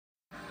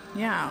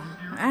Yeah,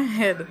 I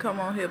had to come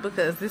on here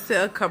because this is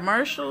a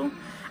commercial.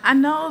 I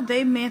know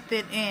they meant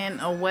it in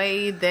a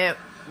way that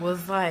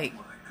was like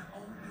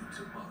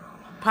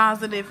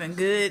positive and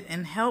good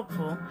and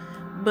helpful,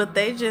 but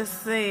they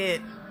just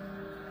said,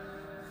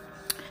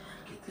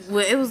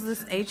 well, it was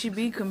this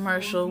HEB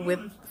commercial with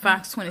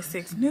Fox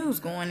 26 News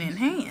going in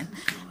hand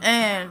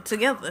and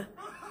together,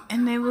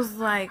 and they was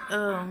like,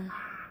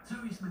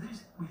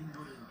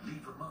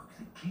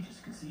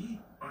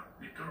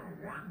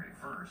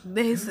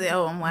 they said,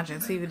 oh, I'm watching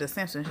TV, The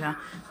Simpsons, y'all,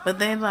 but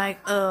they like,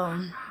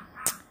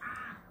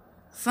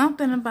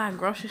 something about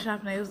grocery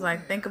shopping. It was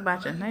like, think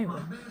about your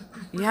neighbor.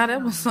 Yeah,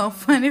 that was so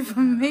funny for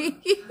me.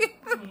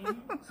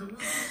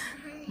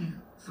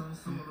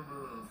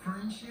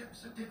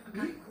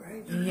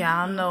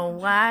 Y'all know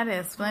why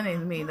that's funny to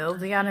me.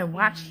 Those of y'all that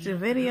watched the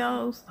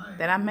videos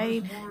that I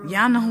made,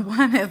 y'all know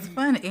why that's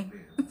funny.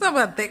 It's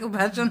about think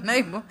about your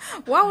neighbor.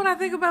 Why would I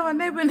think about my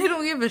neighbor and they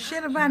don't give a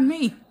shit about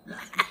me?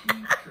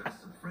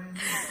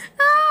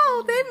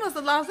 Oh, they must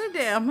have lost their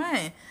damn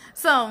mind.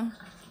 So,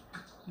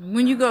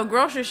 when you go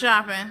grocery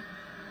shopping,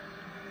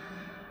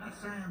 I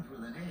signed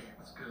with an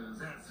X because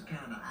that's the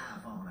kind of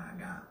iPhone I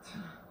got.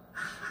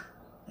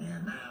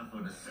 And now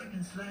for the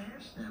second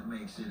slash that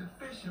makes it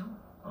official.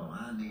 Oh,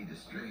 I need a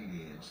straight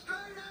edge.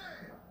 Straight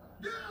edge!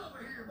 Get over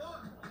here,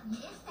 boy!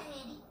 Yes,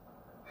 Daddy.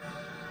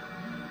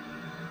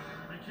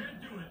 I can't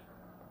do it.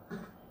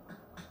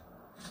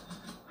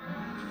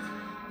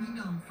 You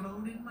done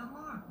flown in my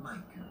mark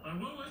maker. I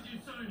won't let you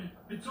sign it.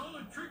 It's all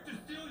a trick to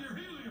steal your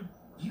helium.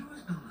 You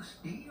was gonna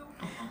steal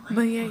from a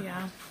but yeah,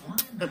 y'all.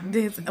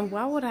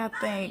 Why would I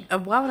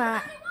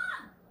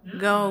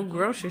go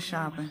grocery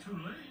shopping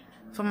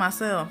for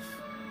myself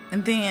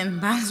and then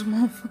buy some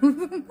more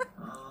food?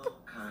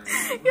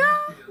 Yeah,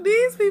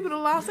 these people that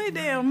lost their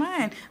damn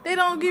mind. They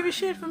don't give a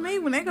shit for me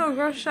when they go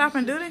grocery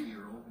shopping, do they?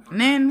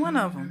 Nan one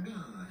of them.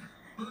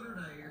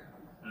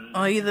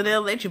 Or either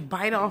they'll let you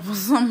bite off or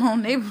something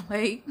on their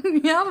plate.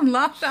 Y'all done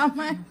lost your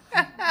mind.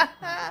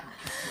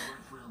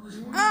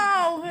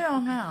 Oh,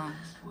 hell no.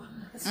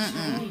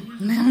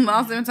 They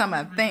lost every time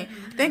I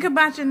think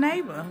about your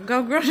neighbor.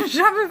 Go grocery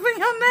shopping for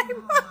your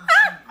neighbor.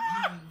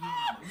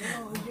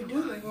 If you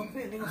do, they're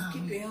gonna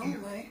keep their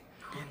own way.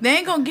 They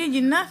ain't gonna give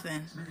you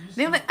nothing.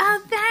 They're like,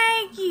 oh,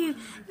 thank you.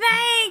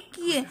 Thank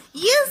you.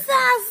 You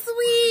so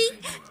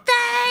sweet.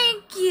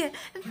 Thank you.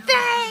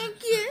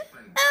 Thank you.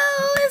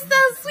 Oh, it's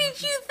so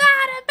sweet you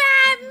thought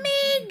about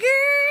me,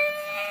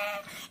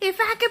 girl. If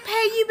I could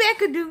pay you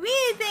back or do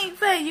anything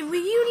for you, will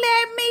you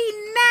let me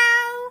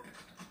know?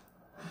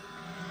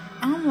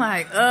 I'm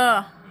like,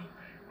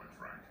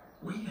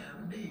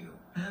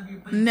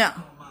 no.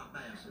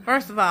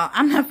 First of all,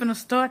 I'm not gonna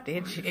start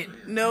that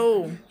shit.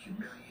 No.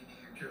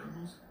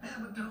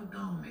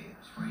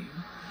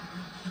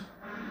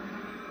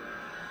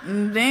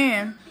 And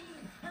then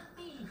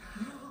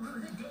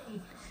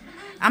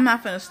I'm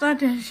not gonna start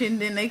that shit,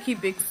 and then they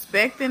keep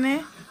expecting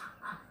it.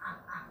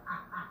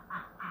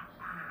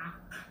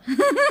 Damn,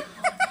 he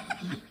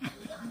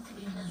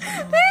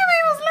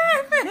was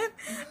laughing.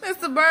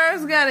 Mr.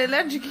 Burns got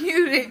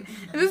electrocuted.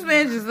 And this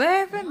man just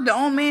laughing. The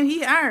old man,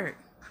 he hurt.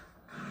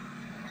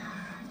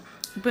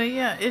 But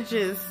yeah, it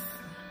just...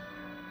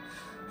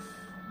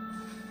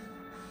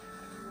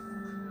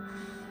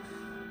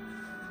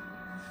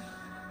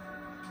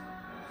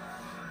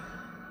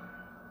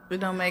 it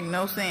don't make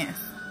no sense.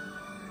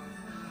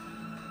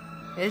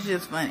 It's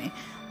just funny.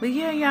 But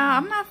yeah, y'all,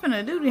 I'm not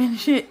finna do that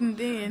shit and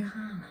then...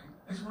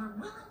 As we're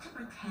willing to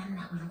pretend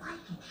that we like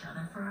each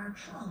other for our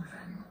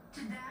children.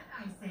 To that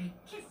I say,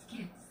 kiss,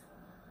 kiss.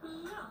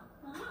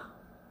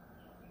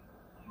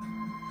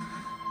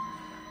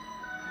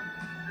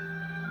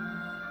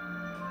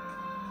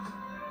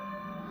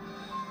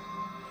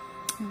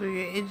 But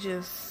yeah, it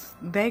just,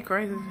 they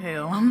crazy as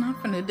hell. I'm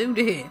not finna do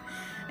that.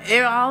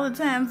 All the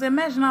times,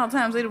 imagine all the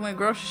times they went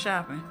grocery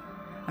shopping.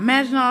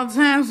 Imagine all the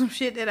times some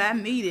shit that I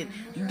needed.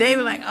 They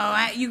were like,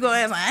 oh, you go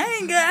ask, I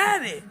ain't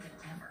got it.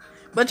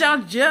 But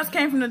y'all just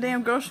came from the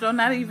damn grocery store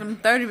not even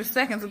 30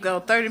 seconds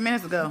ago, 30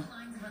 minutes ago.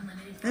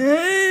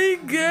 I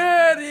ain't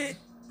got it.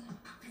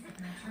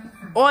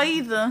 Or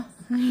either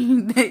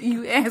that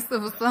you ask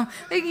them for something,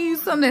 they give you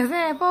something that's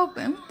half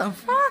open. What the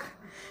fuck?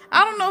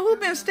 I don't know who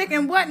been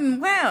sticking what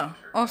and where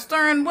or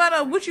stirring what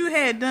up, what you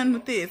had done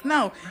with this.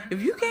 No,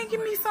 if you can't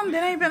give me something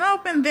that ain't been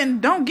open,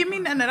 then don't give me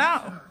nothing at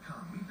all.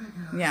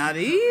 Yeah,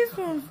 these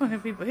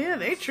motherfucking people here,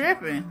 they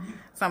tripping.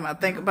 Somebody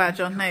think about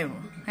your neighbor.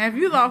 Have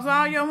you lost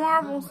all your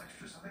marbles?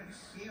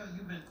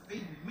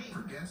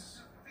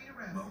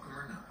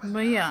 But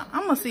yeah,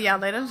 I'm gonna see y'all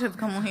later. I just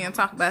come on here and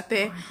talk about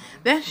that.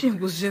 That shit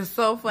was just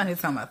so funny.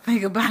 Somebody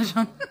think about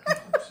your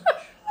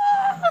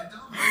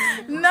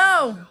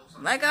no.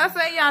 Like I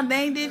say, y'all, they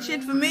ain't did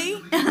shit for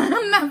me.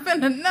 I'm not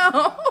finna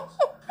know.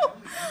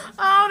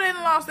 Oh, they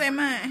done lost their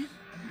mind.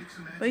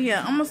 But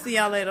yeah, I'm gonna see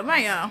y'all later.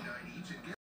 Bye, y'all.